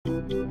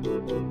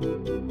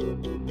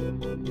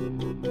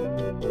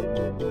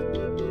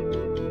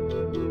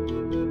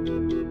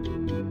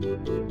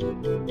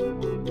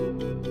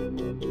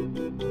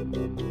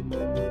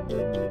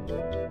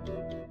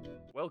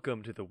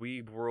welcome to the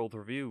Weeb World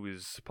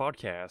Reviews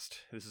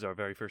podcast. This is our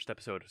very first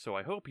episode, so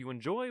I hope you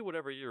enjoy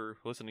whatever you're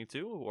listening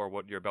to or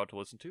what you're about to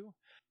listen to.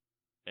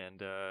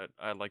 And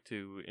I'd like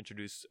to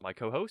introduce my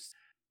co-hosts.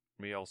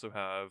 We also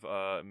have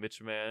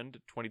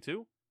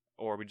Mitchman22,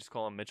 or we just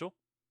call him Mitchell.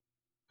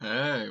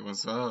 Hey,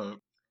 what's up?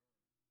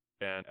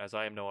 And as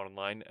I am known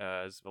online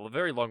as a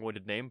very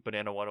long-winded name,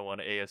 Banana101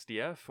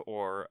 ASDF,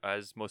 or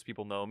as most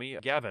people know me,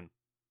 Gavin.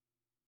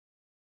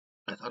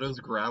 I thought it was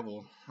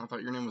Gravel. I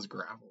thought your name was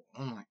Gravel.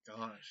 Oh my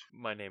gosh.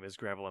 My name is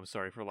Gravel. I'm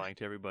sorry for lying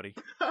to everybody.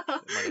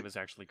 My name is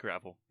actually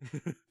Gravel.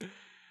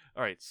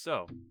 Alright,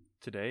 so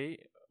today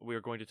we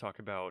are going to talk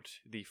about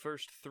the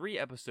first 3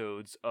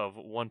 episodes of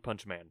One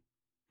Punch Man,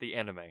 the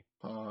anime.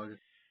 Pog.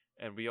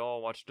 And we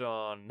all watched it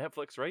on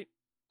Netflix, right?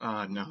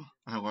 No.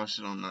 I watched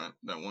it on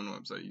that one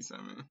website you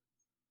sent me.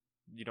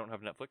 You don't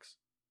have Netflix?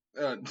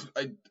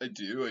 I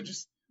do. I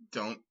just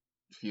don't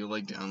feel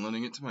like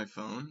downloading it to my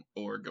phone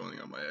or going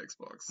on my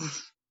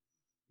Xbox.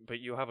 But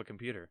you have a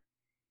computer.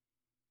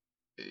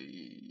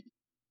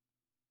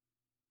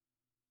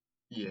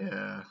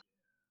 Yeah.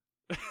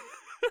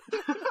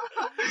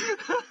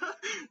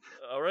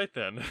 Alright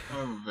then.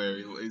 I'm a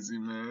very lazy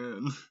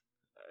man.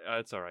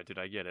 It's alright, dude.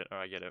 I get it.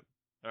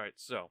 Alright,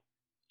 so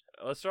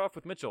let's start off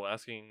with Mitchell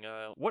asking,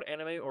 what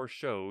anime or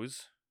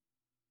shows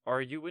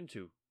are you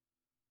into?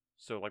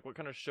 So, like, what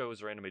kind of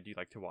shows or anime do you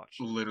like to watch?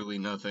 Literally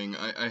nothing.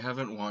 I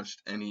haven't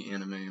watched any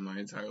anime in my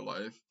entire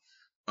life.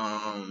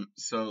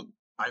 So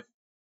I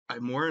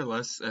more or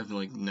less have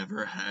like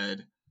never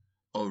had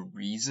a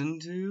reason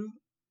to.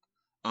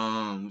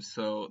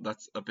 So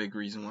that's a big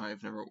reason why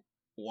I've never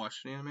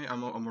watched an anime.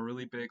 I'm a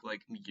really big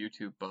like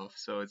YouTube buff,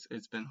 so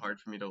it's been hard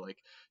for me to like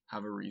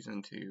have a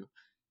reason to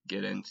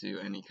get into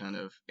any kind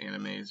of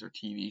animes or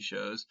TV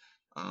shows.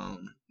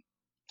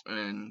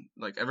 And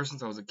like ever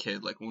since I was a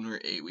kid, like when we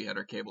were 8, we had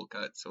our cable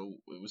cut, so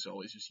it was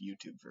always just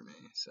YouTube for me.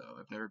 So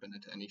I've never been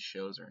into any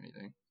shows or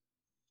anything.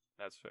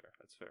 That's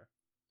fair.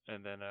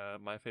 And then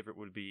my favorite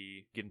would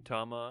be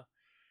Gintama,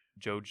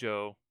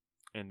 JoJo,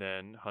 and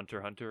then Hunter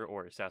x Hunter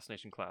or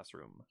Assassination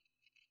Classroom.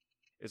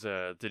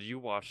 Did you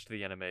watch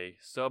the anime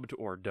subbed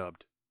or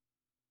dubbed?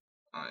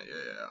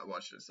 Yeah, I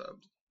watched it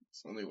subbed.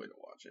 It's the only way to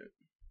watch it.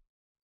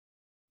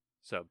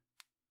 Sub.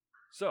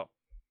 So,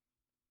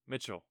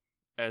 Mitchell,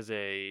 as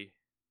a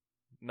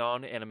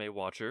non-anime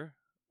watcher,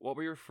 what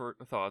were your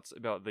thoughts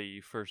about the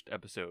first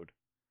episode?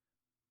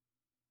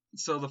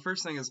 So the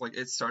first thing is like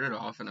it started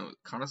off and it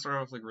kind of started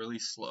off like really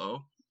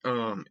slow.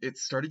 It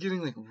started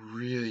getting like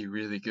really,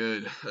 really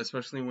good,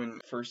 especially when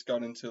it first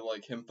got into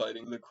like him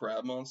fighting the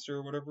crab monster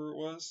or whatever it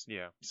was.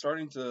 Yeah.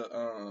 Starting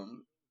to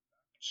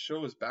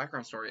show his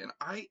background story, and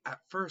I at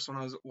first when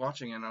I was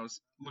watching it and I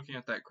was looking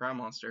at that crab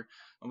monster,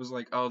 I was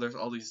like, oh, there's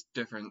all these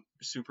different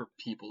super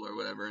people or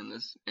whatever in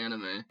this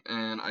anime,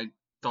 and I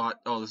thought,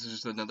 oh, this is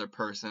just another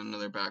person,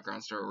 another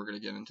background story. We're gonna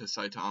get into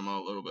Saitama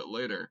a little bit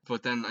later.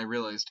 But then I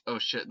realized, oh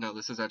shit, no,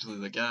 this is actually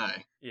the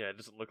guy. Yeah, it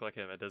doesn't look like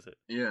him, does it?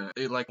 Yeah,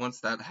 it like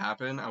once that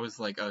happened, I was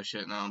like, oh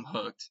shit, now I'm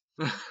hooked.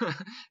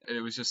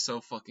 It was just so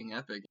fucking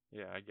epic.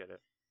 Yeah, I get it.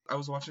 I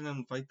was watching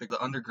him fight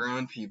the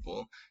underground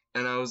people,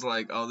 and I was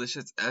like, oh, this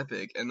shit's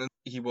epic. And then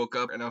he woke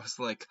up, and I was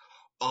like,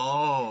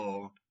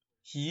 oh,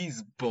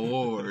 he's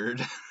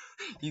bored.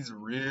 He's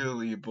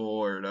really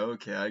bored.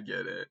 Okay, I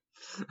get it.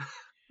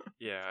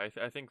 Yeah,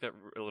 I think that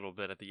a little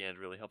bit at the end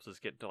really helps us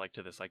get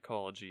to the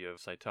psychology of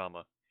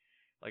Saitama.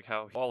 Like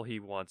how all he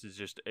wants is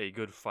just a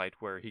good fight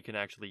where he can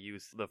actually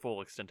use the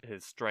full extent of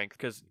his strength,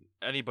 because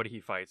anybody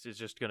he fights is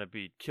just gonna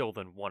be killed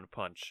in one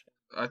punch.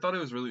 I thought it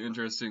was really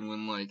interesting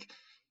when, like,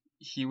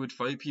 he would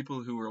fight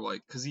people who were,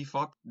 like, because he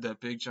fought that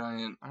big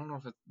giant, I don't know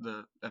if it's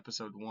the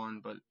episode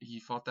 1, but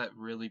he fought that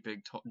really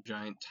big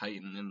giant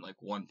titan in, like,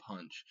 one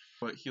punch.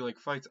 But he, like,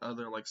 fights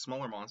other, like,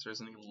 smaller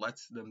monsters, and he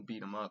lets them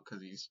beat him up,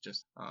 because he's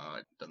just,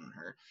 it doesn't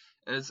hurt.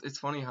 And it's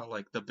funny how,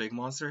 like, the big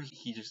monster,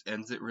 he just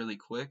ends it really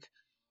quick,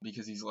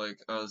 because he's like,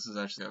 oh, this is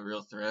actually a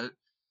real threat,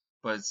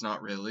 but it's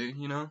not really,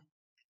 you know?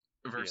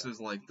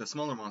 Versus, like, the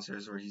smaller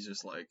monsters where he's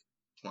just, like,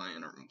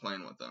 playing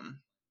with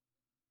them.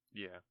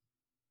 Yeah.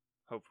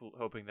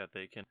 Hoping that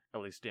they can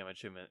at least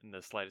damage him in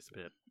the slightest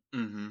bit.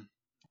 Mm-hmm.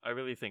 I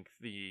really think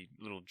the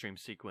little dream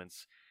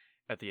sequence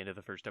at the end of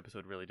the first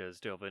episode really does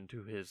delve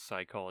into his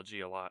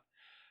psychology a lot.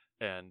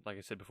 And like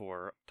I said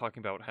before,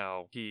 talking about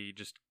how he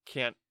just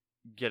can't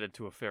get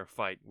into a fair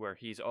fight where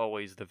he's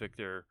always the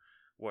victor,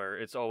 where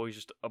it's always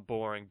just a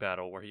boring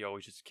battle where he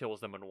always just kills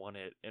them in one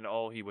hit, and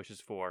all he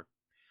wishes for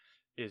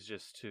is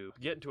just to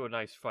get into a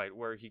nice fight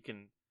where he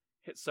can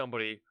hit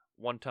somebody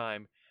one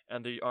time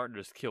and they aren't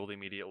just killed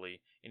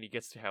immediately, and he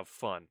gets to have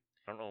fun.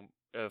 I don't know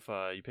if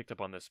you picked up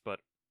on this,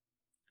 but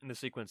in the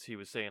sequence he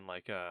was saying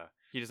like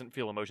he doesn't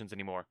feel emotions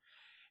anymore,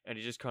 and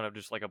he's just kind of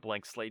just like a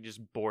blank slate,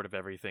 just bored of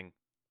everything.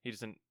 He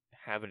doesn't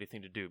have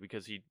anything to do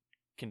because he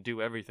can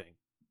do everything.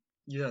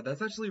 Yeah,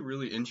 that's actually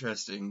really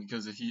interesting,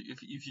 because if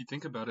you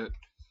think about it,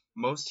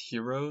 most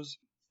heroes,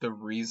 the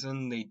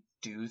reason they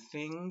do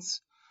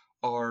things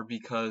are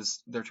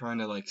because they're trying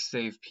to like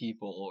save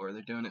people, or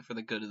they're doing it for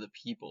the good of the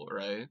people,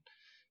 right?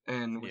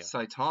 And with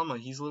Yeah. Saitama,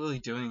 he's literally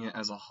doing it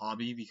as a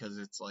hobby because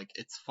it's like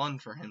it's fun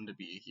for him to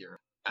be a hero.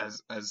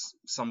 As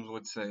some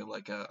would say,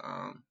 like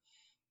a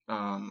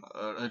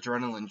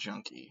adrenaline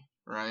junkie,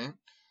 right?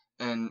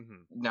 And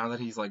Hmm. now that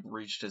he's like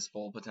reached his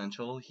full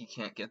potential, he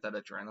can't get that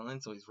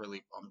adrenaline, so he's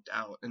really bummed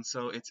out. And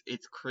so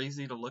it's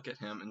crazy to look at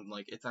him, and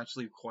like it's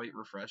actually quite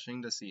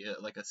refreshing to see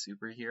it like a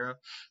superhero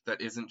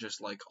that isn't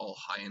just like all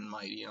high and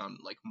mighty on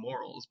like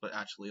morals, but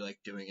actually like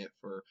doing it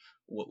for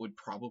what would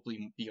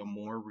probably be a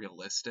more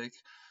realistic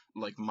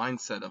like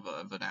mindset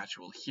of an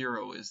actual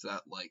hero, is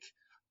that like,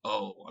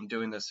 oh, I'm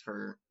doing this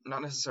for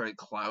not necessarily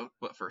clout,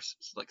 but for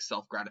like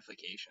self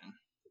gratification.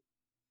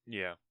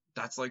 Yeah.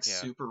 That's like Yeah.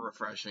 super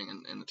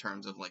refreshing in the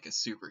terms of like a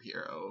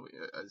superhero.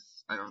 As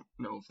I don't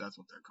know if that's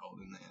what they're called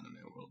in the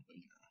anime world, but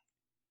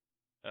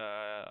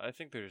I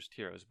think there's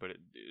heroes, but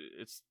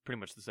it's pretty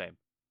much the same.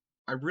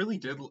 I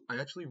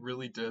actually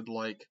really did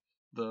like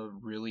the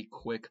really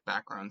quick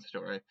background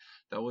story.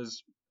 That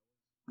was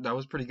that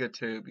was pretty good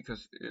too,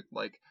 because it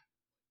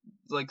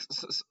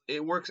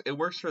it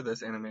works for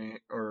this anime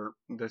or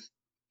this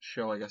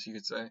show, I guess you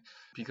could say,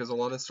 because a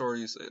lot of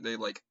stories they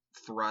like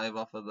thrive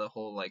off of the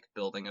whole like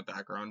building a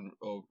background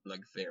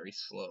like very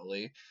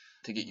slowly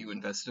to get you Hmm.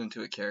 invested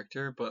into a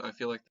character. But I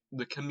feel like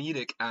the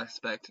comedic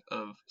aspect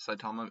of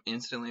Saitama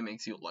instantly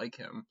makes you like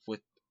him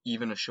with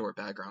even a short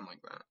background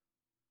like that.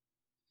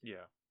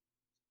 Yeah.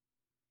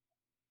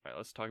 All right,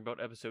 let's talk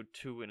about episode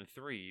 2 and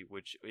 3,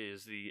 which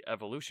is the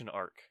evolution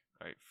arc.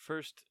 All right,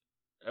 first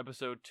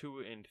episode 2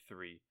 and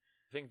 3.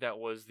 I think that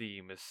was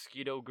the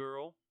Mosquito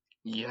Girl,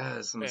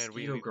 Yes, and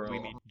Mosquito we Girl.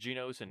 meet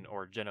Genos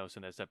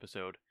in this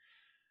episode,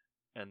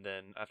 and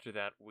then after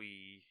that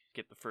we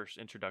get the first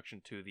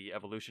introduction to the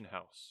Evolution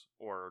House,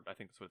 or I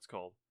think that's what it's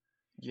called.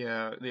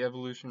 Yeah, the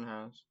Evolution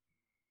House.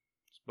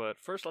 But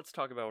first, let's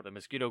talk about the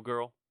Mosquito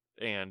Girl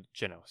and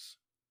Genos.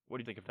 What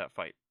do you think of that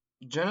fight?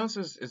 Genos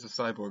is a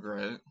cyborg,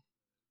 right?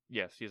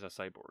 Yes, he's a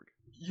cyborg.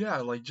 Yeah,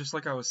 like just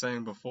like I was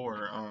saying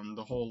before,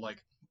 the whole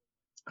like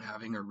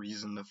having a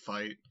reason to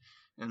fight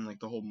and like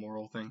the whole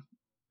moral thing,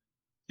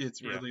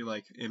 it's Yeah, really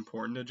like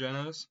important to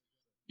Genos.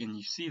 And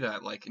you see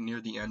that like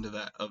near the end of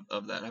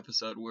that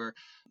episode where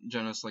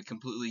Genos like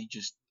completely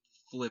just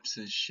flips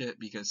his shit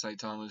because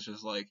Saitama's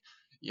just like,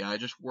 yeah, I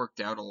just worked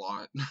out a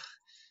lot.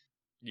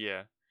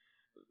 yeah,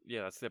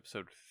 yeah. That's the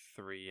episode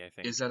 3, I Is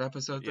think. that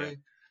episode Yeah, 3?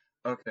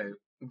 Okay,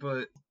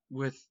 but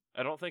with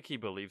I don't think he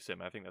believes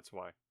him. I think that's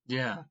why.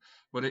 yeah,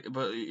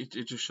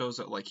 it just shows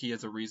that like he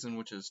has a reason,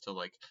 which is to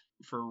like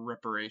for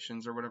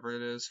reparations or whatever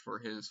it is for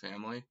his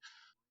family.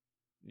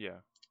 Yeah,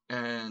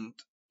 And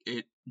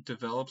it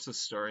develops a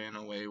story in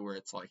a way where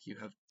it's like you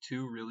have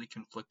two really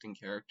conflicting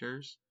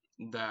characters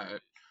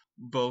that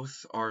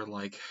both are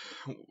like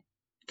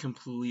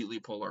completely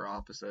polar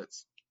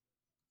opposites.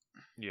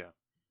 yeah.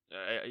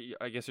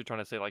 I guess you're trying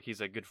to say like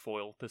he's a good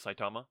foil to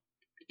Saitama.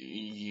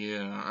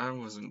 Yeah, I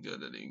wasn't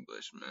good at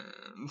English,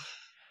 man.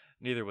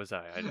 Neither was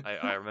I.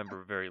 I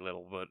remember very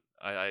little, but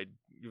I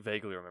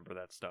vaguely remember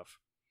that stuff.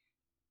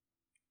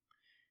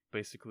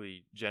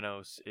 Basically,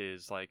 Genos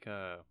is like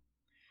a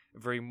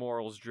very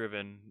morals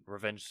driven,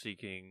 revenge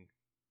seeking,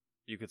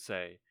 you could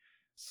say,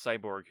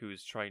 cyborg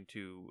who's trying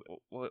to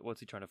what's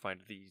he trying to find?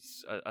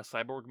 These a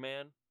cyborg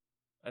man,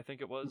 I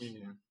think it was.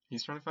 Yeah,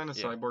 he's trying to find a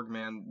Yeah, cyborg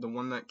man, the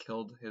one that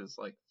killed his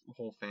like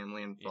whole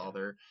family and yeah,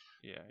 father.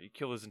 yeah. He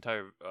killed his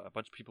entire a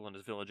bunch of people in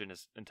his village and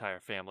his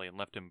entire family and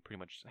left him pretty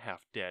much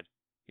half dead.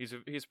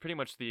 He's pretty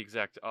much the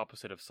exact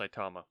opposite of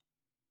Saitama.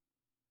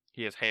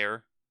 He has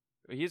hair.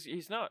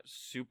 He's not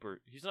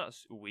super. He's not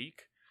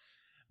weak,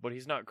 but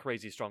he's not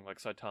crazy strong like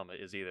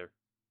Saitama is either.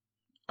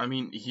 I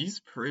mean, he's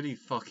pretty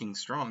fucking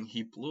strong.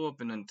 He blew up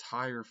an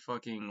entire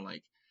fucking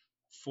like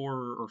 4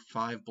 or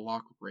 5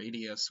 block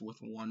radius with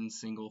one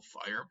single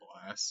fire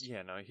blast.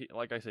 Yeah, no, he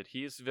like I said,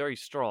 he is very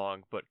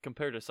strong, but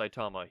compared to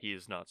Saitama, he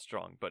is not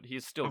strong, but he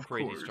is still Of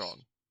crazy course, strong.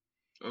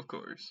 of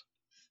course.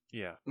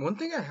 Yeah, One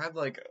thing I had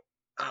like,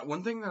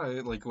 one thing that I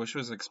like wish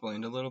was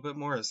explained a little bit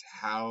more is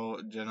how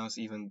Genos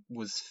even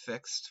was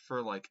fixed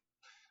for like.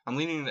 I'm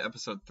leaning into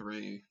episode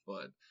 3,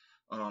 but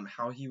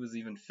how he was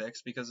even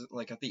fixed because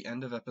like at the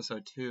end of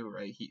episode 2,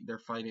 right? They're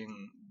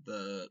fighting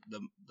the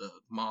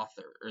moth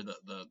or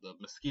the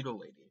mosquito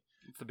lady.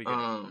 it's the beginning.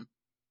 Um,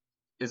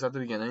 is that the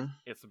beginning?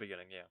 It's the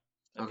beginning. Yeah.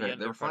 At the Okay, end,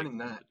 they they're were fighting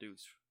fighting that, the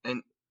dudes.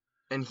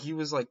 and he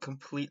was like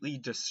completely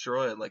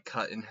destroyed, like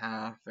cut in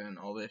half and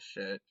all this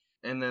shit.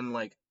 And then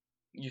like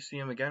you see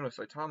him again with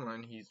Saitama,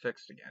 and he's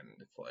fixed again.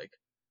 And it's like,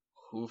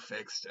 who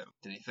fixed him?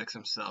 Did he fix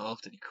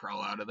himself? Did he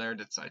crawl out of there?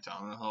 Did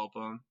Saitama help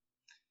him?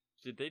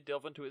 Did they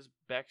delve into his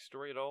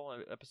backstory at all?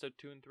 Episode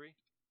 2 and 3?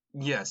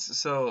 Yes.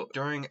 So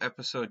during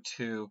episode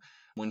 2,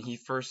 when he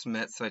first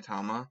met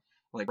Saitama,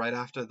 like right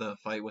after the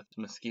fight with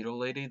Mosquito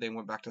Lady, they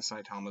went back to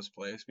Saitama's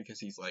place because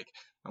he's like,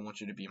 I want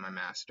you to be my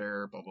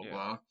master, blah blah Yeah.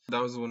 blah.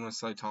 That was when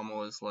Saitama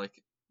was like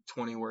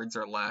 20 words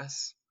or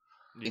less.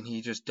 Yeah. And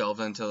he just delved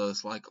into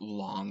this like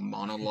long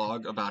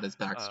monologue about his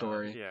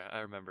backstory. Yeah, I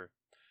remember.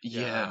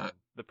 Yeah,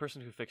 The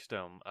person who fixed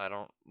him, I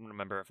don't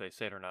remember if they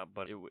said it or not,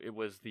 but it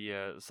was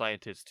the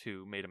scientist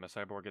who made him a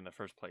cyborg in the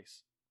first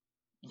place.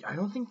 I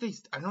don't think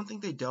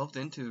they delved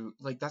into,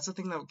 like, that's the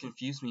thing that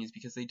confused me, is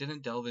because they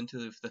didn't delve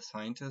into if the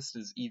scientist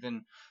is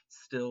even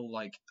still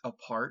like a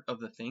part of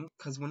the thing.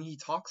 Because when he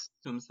talks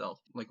to himself,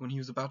 like when he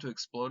was about to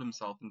explode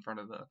himself in front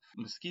of the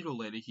mosquito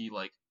lady, he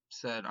like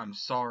said, "I'm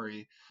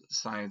sorry,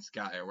 science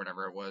guy," or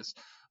whatever it was.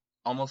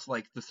 Almost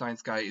like the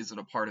science guy isn't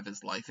a part of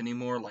his life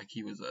anymore, like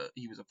he was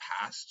a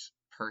past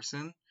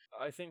person.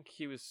 I think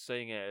he was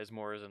saying it as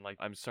more as in like,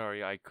 I'm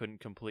sorry I couldn't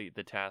complete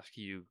the task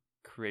you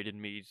created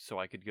me so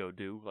I could go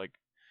do. Like,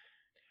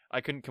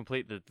 I couldn't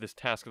complete this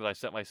task that I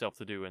set myself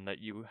to do and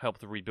that you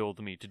helped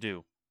rebuild me to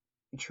do.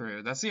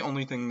 True. That's the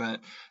only thing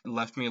that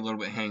left me a little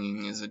bit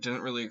hanging, is it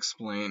didn't really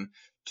explain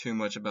too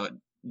much about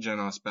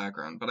Genos'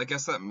 background, but I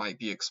guess that might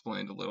be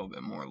explained a little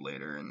bit more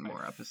later in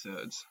more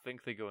episodes.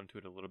 Think they go into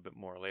it a little bit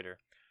more later.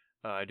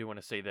 I do want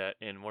to say that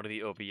in one of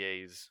the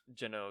OVAs,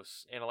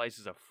 Genos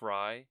analyzes a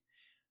fry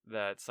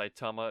that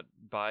Saitama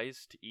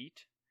buys to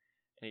eat,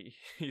 and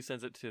he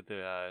sends it to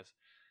the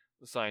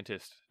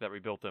scientist that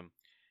rebuilt him,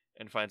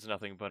 and finds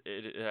nothing. But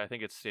I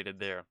think it's stated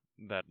there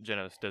that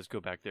Genos does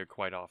go back there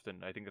quite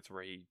often. I think that's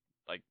where he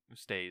like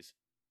stays.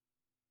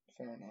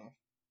 Fair enough.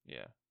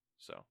 Yeah.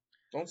 So.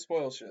 Don't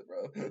spoil shit,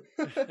 bro.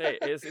 Hey,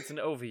 it's an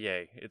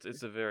OVA.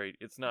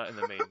 It's not in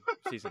the main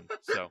season.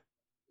 So.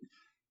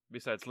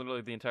 Besides,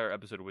 literally the entire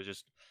episode was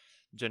just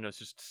Genos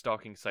just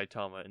stalking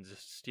Saitama and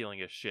just stealing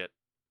his shit.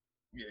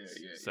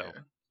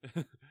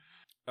 Yeah.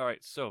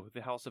 Alright, so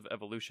the House of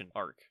Evolution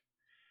arc.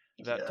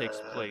 That takes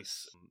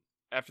place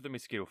after the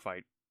mosquito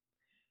fight.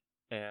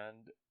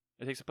 And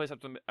it takes place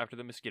after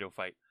the mosquito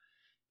fight.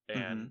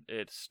 And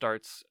it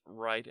starts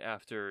right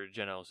after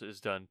Genos is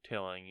done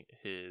telling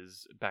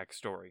his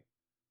backstory.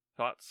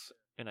 Thoughts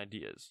and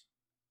ideas?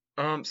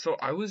 So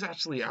I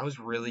was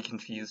really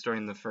confused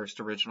during the first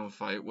original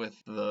fight with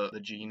the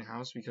Gene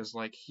House, because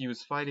like he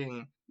was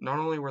fighting, not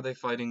only were they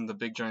fighting the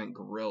big giant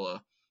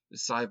gorilla, the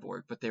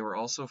cyborg, but they were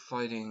also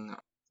fighting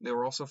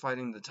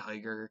the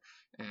tiger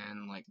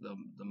and like the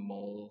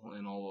mole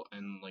and all,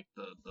 and like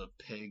the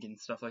pig and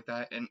stuff like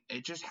that, and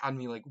it just had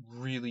me like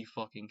really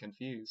fucking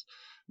confused,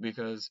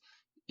 because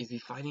is he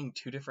fighting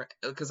two different,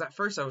 because at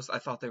first I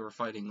thought they were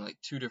fighting like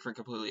two different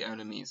completely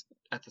enemies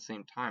at the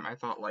same time. I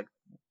thought like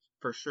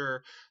for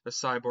sure the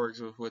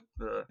cyborgs with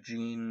the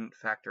gene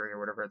factory or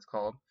whatever it's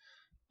called.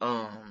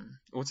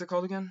 What's it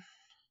called again?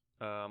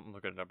 I'm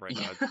looking it up right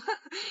now.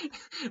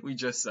 We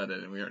just said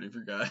it and we already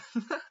forgot.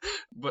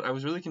 But I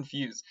was really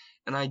confused,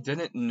 and I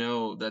didn't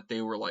know that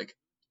they were like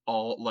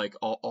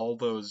all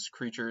those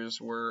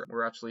creatures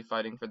were actually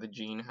fighting for the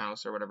Gene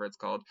House or whatever it's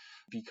called,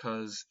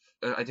 because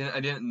I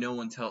didn't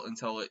know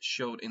until it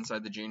showed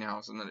inside the Gene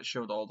House, and then it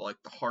showed all like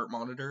the heart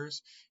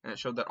monitors, and it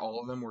showed that all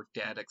of them were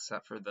dead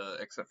except for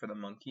the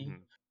monkey.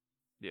 Mm-hmm.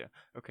 Yeah.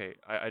 Okay.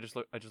 I just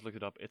looked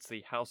it up. It's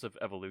the House of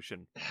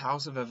Evolution.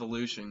 House of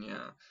Evolution.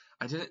 Yeah.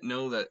 I didn't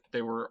know that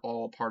they were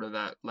all part of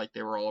that. Like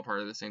they were all a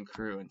part of the same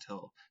crew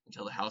until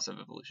the House of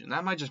Evolution.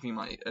 That might just be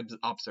my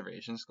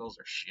observation skills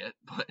are shit,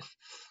 but.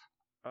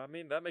 I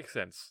mean, that makes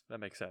sense.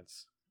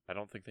 I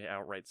don't think they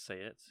outright say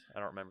it. I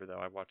don't remember though.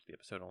 I watched the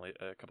episode only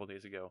a couple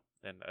days ago,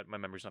 and my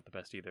memory's not the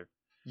best either.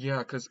 Yeah,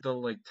 because the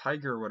like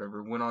tiger or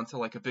whatever went on to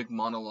like a big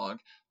monologue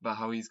about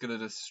how he's gonna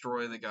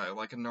destroy the guy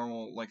like a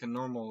normal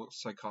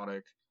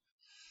psychotic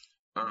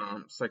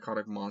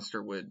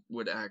monster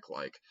would act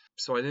like.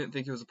 So I didn't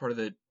think it was a part of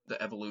the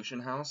evolution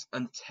house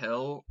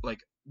until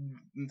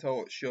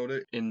it showed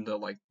it in the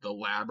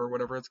lab or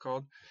whatever it's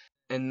called.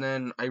 And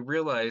then I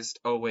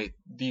realized, oh wait,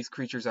 these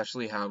creatures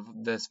actually have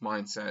this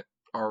mindset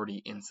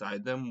already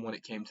inside them when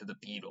it came to the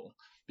beetle.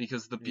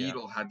 Because the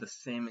beetle had the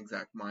same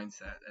exact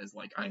mindset as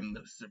like, I'm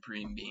the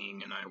supreme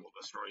being and I will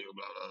destroy you,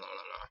 blah blah blah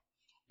blah.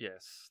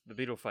 Yes, the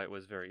beetle fight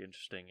was very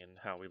interesting in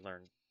how we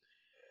learned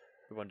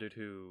the one dude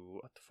who,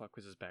 what the fuck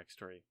was his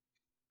backstory?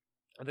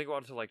 I think he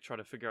wanted to like try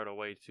to figure out a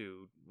way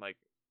to like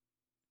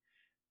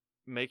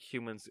make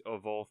humans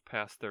evolve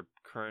past their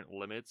current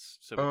limits,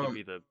 so we could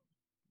be the.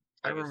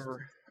 I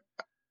remember.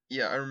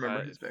 Yeah, I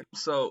remember his back.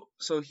 So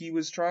he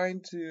was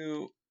trying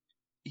to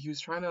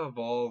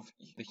evolve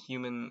the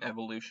human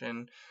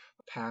evolution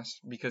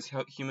past, because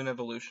human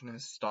evolution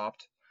has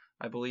stopped.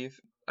 I believe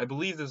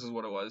this is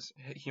what it was.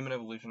 Human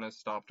evolution has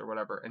stopped or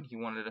whatever, and he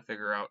wanted to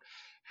figure out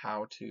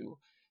how to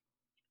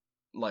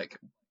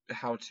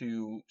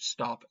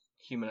stop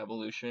human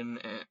evolution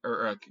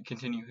or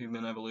continue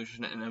human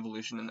evolution and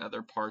evolution in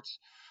other parts.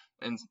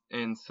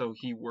 And so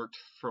he worked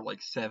for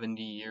like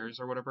 70 years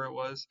or whatever it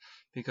was,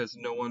 because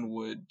no one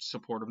would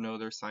support him. No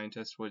other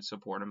scientists would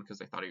support him because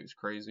they thought he was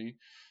crazy.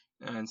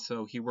 And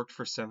so he worked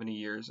for 70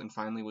 years and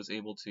finally was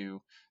able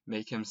to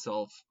make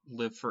himself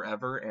live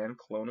forever and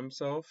clone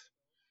himself.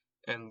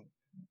 And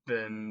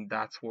then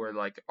that's where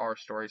like our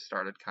story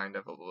started, kind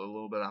of a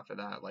little bit after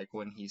that, like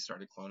when he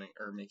started cloning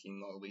or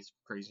making all these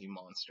crazy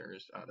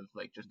monsters out of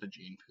like just the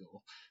gene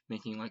pool,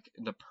 making like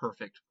the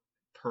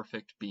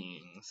perfect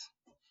beings.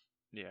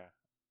 Yeah,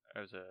 it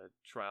was a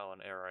trial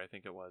and error, I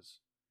think it was.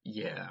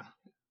 Yeah.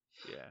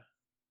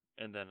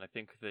 And then I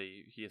think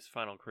his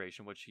final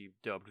creation, which he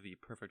dubbed the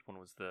perfect one,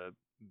 was the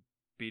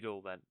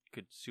beetle that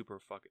could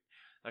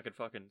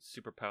fucking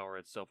superpower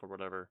itself or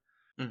whatever.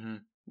 Mm-hmm.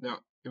 No,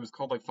 it was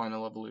called like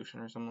Final Evolution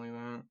or something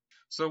like that.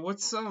 So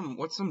what's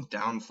some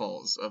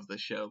downfalls of the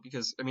show?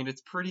 Because I mean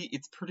it's pretty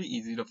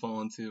easy to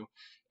fall into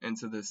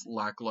this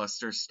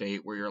lackluster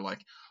state where you're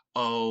like,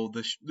 oh,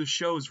 the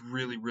show is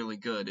really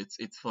good.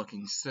 It's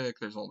fucking sick.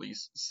 There's all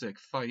these sick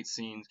fight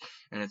scenes,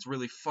 and it's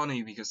really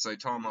funny because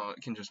Saitama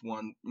can just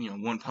one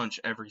punch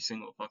every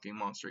single fucking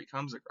monster he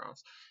comes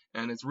across,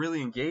 and it's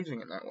really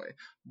engaging in that way.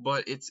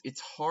 But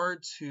it's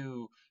hard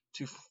to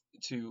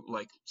to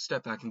like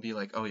step back and be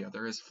like, oh yeah,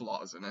 there is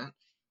flaws in it,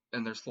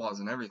 and there's flaws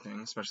in everything,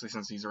 especially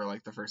since these are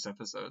like the first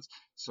episodes.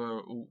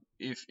 So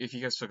if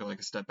you guys took like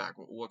a step back,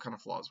 what kind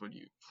of flaws would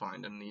you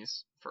find in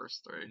these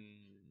first three?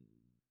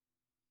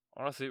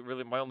 Honestly,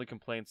 really, my only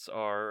complaints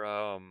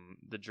are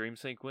the dream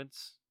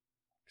sequence,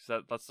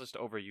 because that's just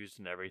overused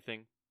in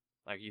everything.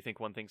 Like, you think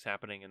one thing's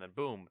happening, and then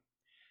boom,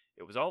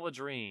 it was all a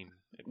dream.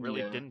 It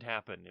really Yeah, didn't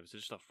happen. It was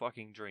just a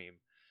fucking dream.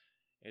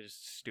 It's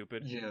just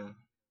stupid. yeah.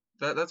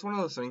 That's one of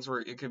those things where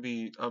it could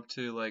be up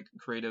to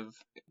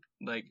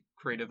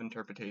creative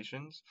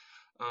interpretations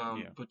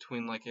Yeah.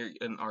 between like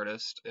an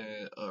artist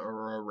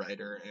or a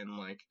writer and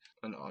like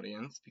an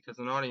audience, because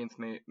an audience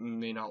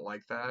may not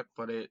like that,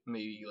 but it may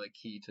be like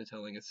key to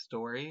telling a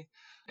story,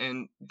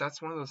 and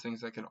that's one of those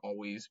things that can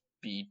always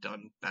be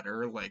done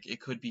better. Like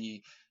it could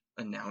be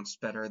announced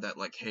better that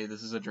like, hey,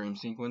 this is a dream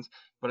sequence,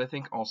 but I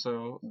think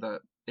also that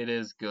it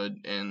is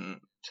good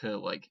and to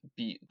like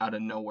be out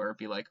of nowhere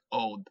be like,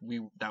 oh,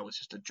 that was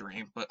just a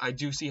dream. But I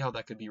do see how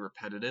that could be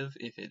repetitive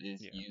if it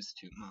is Yeah. used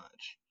too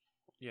much.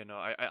 Yeah, no,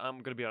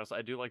 I'm gonna be honest,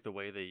 I do like the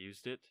way they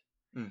used it.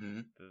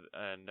 Mm-hmm.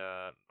 And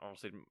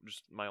honestly,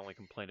 just my only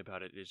complaint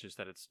about it is just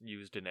that it's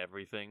used in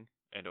everything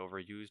and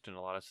overused in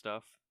a lot of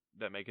stuff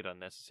that make it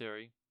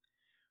unnecessary.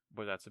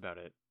 But that's about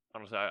it.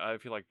 Honestly, I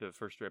feel like the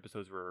first 3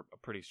 episodes were a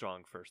pretty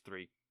strong first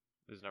 3.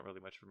 There's not really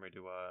much for me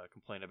to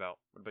complain about.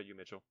 What about you,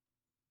 Mitchell?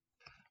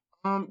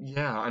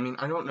 Yeah, I mean,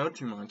 I don't know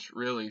too much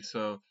really,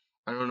 so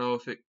I don't know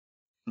if it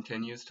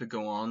continues to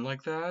go on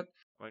like that.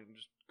 I mean,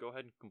 just go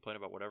ahead and complain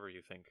about whatever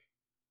you think.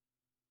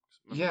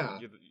 I mean, Yeah,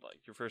 you're like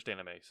your first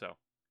anime, so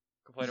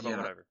complain about yeah.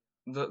 whatever.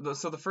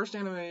 The first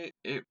anime,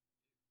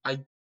 I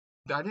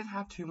I didn't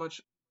have too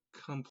much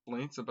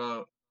complaints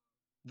about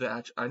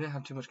I didn't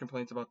have too much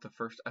complaints about the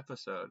first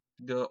episode.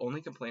 The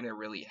only complaint I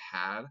really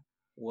had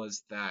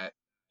was that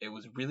it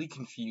was really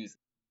confusing.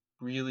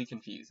 Really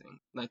confusing.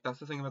 Like that's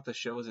the thing about the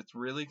show, is it's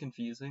really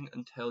confusing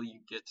until you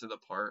get to the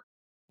part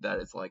that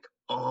it's like,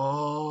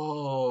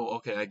 oh,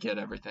 okay, I get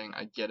everything.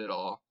 I get it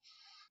all.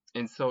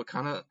 And so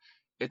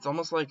it's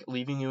almost like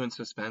leaving you in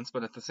suspense,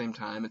 but at the same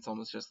time it's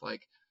almost just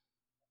like,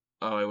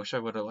 oh, I wish I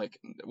would have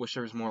wish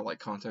there was more like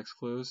context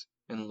clues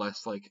and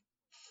less like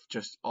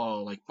just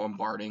all like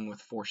bombarding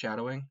with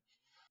foreshadowing.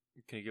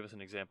 Can you give us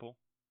an example?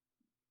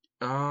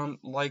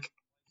 Like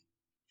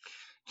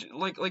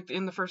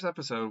in the first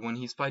episode when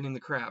he's fighting the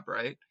crab,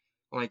 right?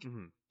 Like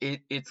Mm-hmm.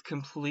 it's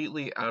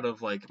completely out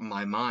of like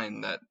my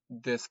mind that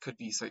this could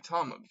be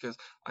Saitama, because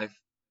I've,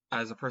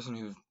 as a person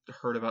who's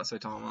heard about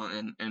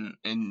Saitama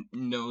and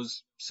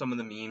knows some of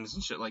the memes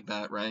and shit like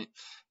that, right?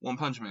 One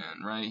Punch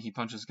Man, right? He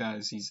punches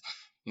guys. He's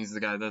the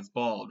guy that's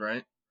bald,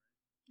 right?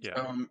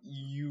 Yeah.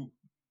 You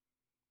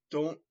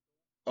don't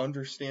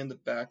understand the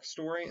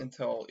backstory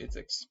until it's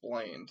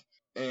explained,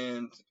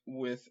 and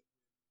with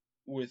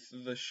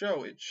the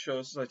show, it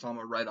shows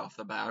Saitama right off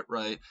the bat,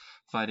 right,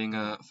 fighting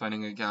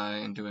a guy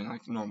and doing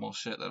like normal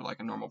shit that like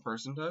a normal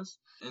person does.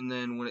 And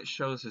then when it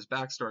shows his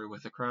backstory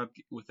with the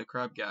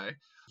crab guy,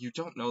 you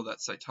don't know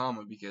that's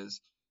Saitama, because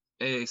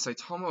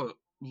Saitama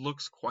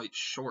looks quite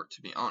short,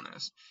 to be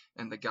honest,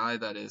 and the guy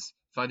that is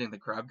fighting the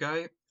crab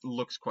guy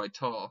looks quite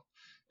tall,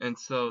 and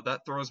so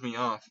that throws me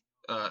off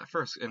at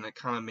first, and it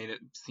kind of made it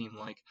seem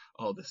like,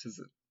 oh, this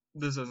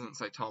isn't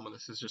Saitama,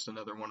 this is just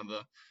another one of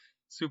the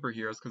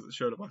superheroes, because it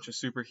showed a bunch of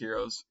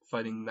superheroes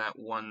fighting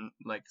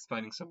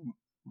fighting some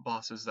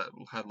bosses that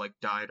had like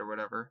died or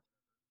whatever.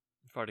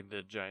 Fighting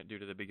the giant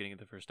dude at the beginning of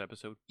the first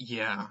episode.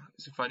 Yeah,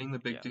 so fighting the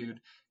big Yeah.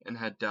 dude and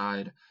had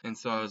died, and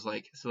so I was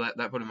like, so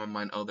that put in my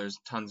mind, oh, there's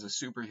tons of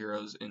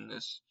superheroes in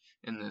this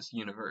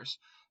universe,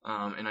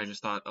 and I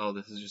just thought, oh,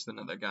 this is just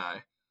another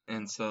guy,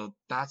 and so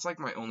that's like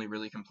my only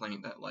really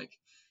complaint, that like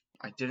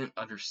I didn't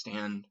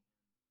understand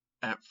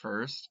at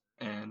first,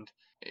 and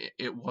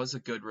it was a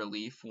good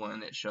relief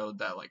when it showed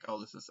that like, oh,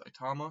 this is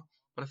Saitama,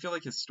 but I feel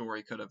like his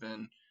story could have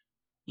been,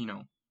 you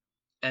know,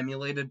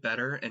 emulated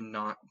better and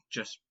not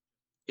just.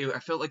 I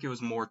felt like it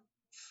was more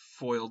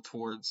foiled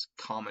towards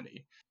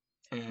comedy,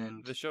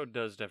 and The show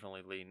does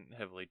definitely lean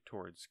heavily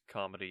towards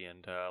comedy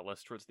and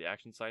less towards the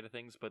action side of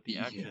things, but the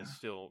action yeah, is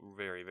still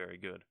very, very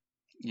good.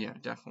 yeah,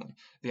 definitely.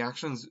 The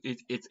actions,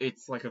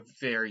 it's like a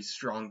very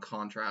strong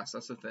contrast.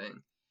 That's the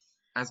thing.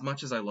 As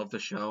much as I love the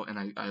show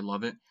and I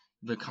love it,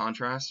 the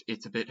contrast,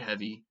 it's a bit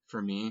heavy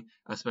for me,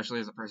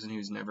 especially as a person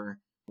who's never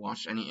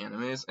watched any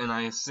animes, and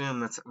I assume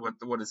that's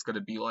what it's going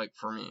to be like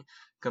for me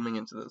coming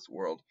into this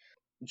world.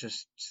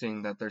 just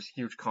seeing that there's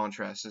huge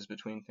contrasts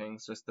between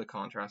things, just the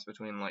contrast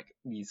between like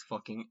these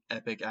fucking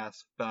epic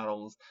ass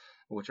battles,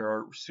 which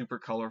are super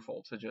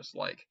colorful, to just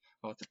like,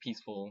 oh, it's a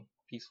peaceful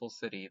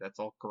city that's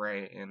all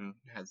gray and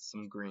has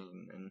some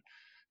green, and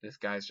this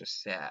guy's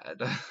just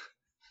sad.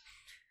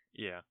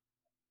 Yeah,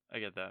 I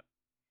get that.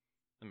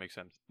 That makes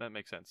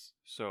sense.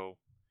 So,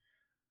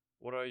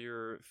 what are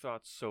your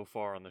thoughts so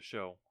far on the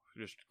show?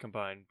 Just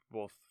combine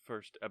both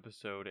first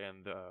episode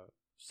and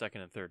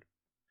second and third.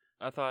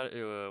 I thought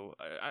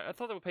I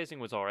thought the pacing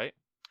was all right.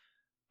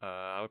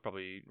 I would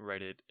probably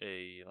rate it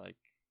a like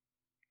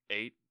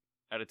 8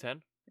 out of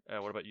 10.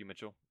 What about you,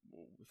 Mitchell?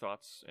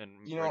 Thoughts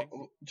and You rating?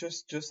 know,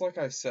 just like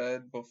I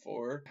said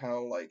before,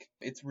 how like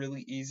it's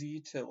really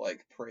easy to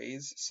like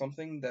praise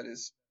something that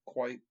is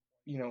quite,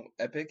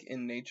 epic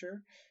in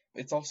nature.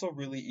 It's also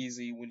really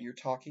easy when you're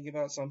talking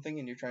about something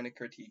and you're trying to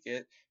critique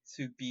it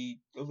to be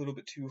a little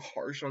bit too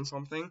harsh on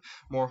something,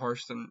 more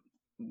harsh than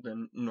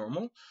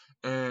normal.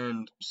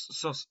 And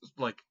so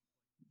like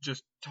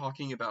just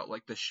talking about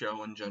like the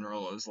show in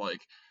general is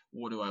like,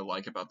 what do I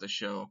like about the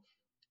show?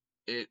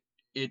 it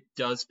it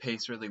does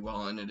pace really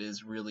well, and it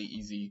is really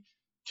easy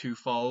to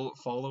follow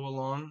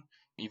along.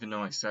 Even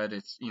though I said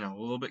it's, a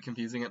little bit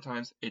confusing at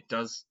times, it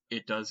is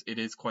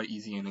quite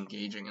easy and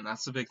engaging, and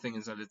that's the big thing,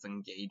 is that it's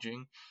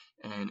engaging.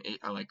 And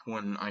I like,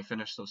 when I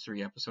finished those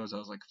 3 episodes, I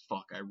was like,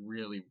 fuck, I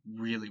really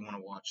really want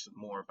to watch some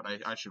more, but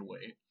I should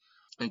wait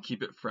and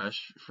keep it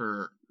fresh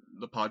for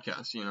the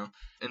podcast.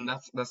 And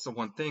that's the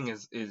one thing,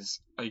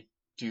 is I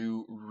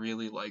do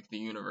really like the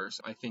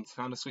universe. I think it's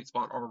found a sweet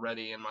spot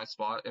already in my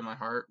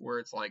heart, where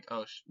it's like,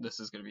 oh, this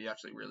is going to be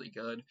actually really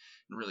good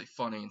and really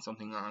funny, and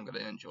something that I'm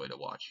going to enjoy to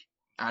watch.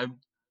 I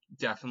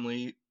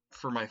definitely,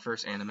 for my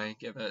first anime,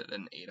 give it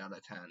an 8 out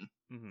of 10.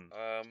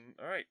 All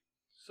right.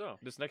 So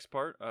this next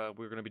part,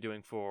 we're going to be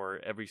doing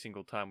for every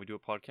single time we do a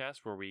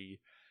podcast, where we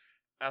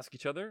ask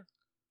each other,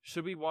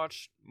 should we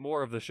watch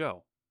more of the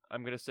show?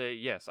 I'm going to say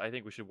yes. I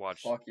think we should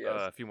watch Fuck yes.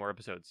 a few more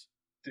episodes.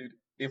 Dude,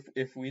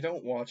 if we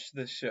don't watch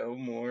the show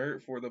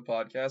more for the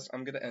podcast,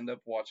 I'm gonna end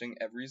up watching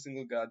every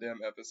single goddamn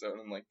episode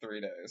in like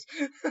 3 days.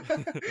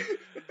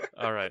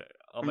 All right,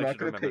 I'll I'm make not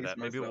sure to gonna remember pace that.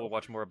 Maybe we'll myself.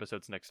 watch more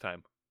episodes next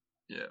time.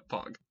 Yeah,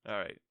 Pog. All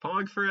right.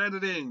 Pog for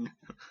editing.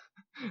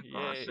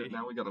 Oh Yay. shit,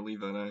 now we gotta leave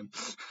that in.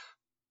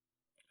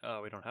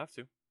 We don't have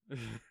to.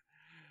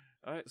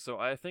 All right, so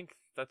I think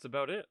that's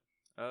about it.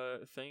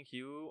 Thank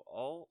you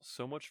all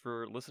so much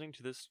for listening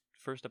to this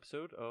first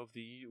episode of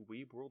the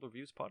Weeb World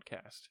Reviews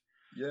podcast.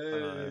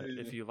 Yay!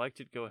 If you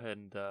liked it, go ahead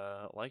and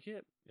like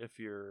it. If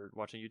you're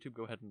watching YouTube,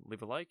 go ahead and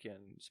leave a like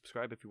and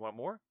subscribe if you want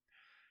more.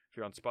 If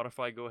you're on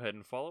Spotify, go ahead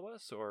and follow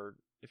us. Or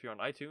if you're on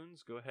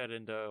iTunes, go ahead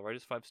and write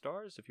us 5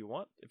 stars if you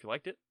want, if you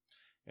liked it.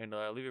 And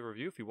leave a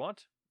review if you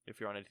want. If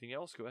you're on anything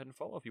else, go ahead and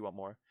follow if you want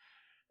more.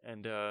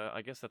 And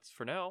I guess that's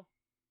for now.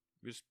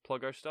 We just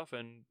plug our stuff,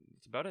 and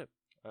that's about it.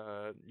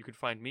 You can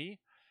find me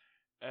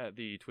at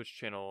the Twitch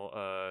channel,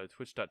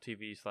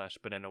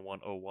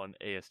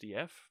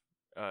 twitch.tv/banana101asdf.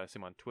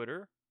 Same on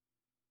Twitter.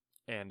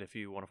 And if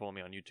you want to follow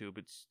me on YouTube,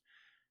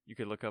 you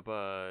could look up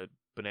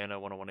Banana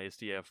 101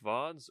 ASDF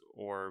VODs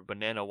or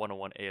Banana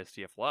 101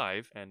 ASDF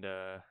Live. And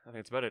I think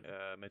that's about it.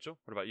 Mitchell,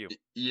 what about you?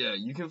 Yeah,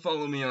 you can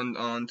follow me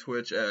on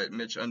Twitch at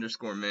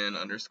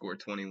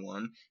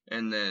Mitch_man_21.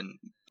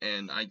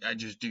 And I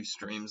just do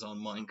streams on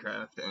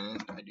Minecraft,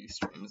 and I do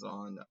streams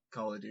on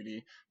Call of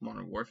Duty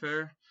Modern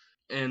Warfare.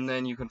 And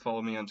then you can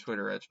follow me on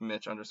Twitter at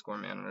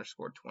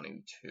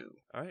Mitch_man_22.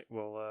 All right,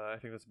 well, I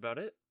think that's about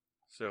it.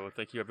 So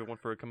thank you everyone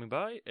for coming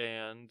by,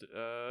 and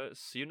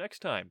see you next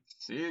time.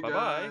 See you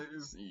Bye-bye.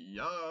 guys.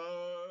 Yeah.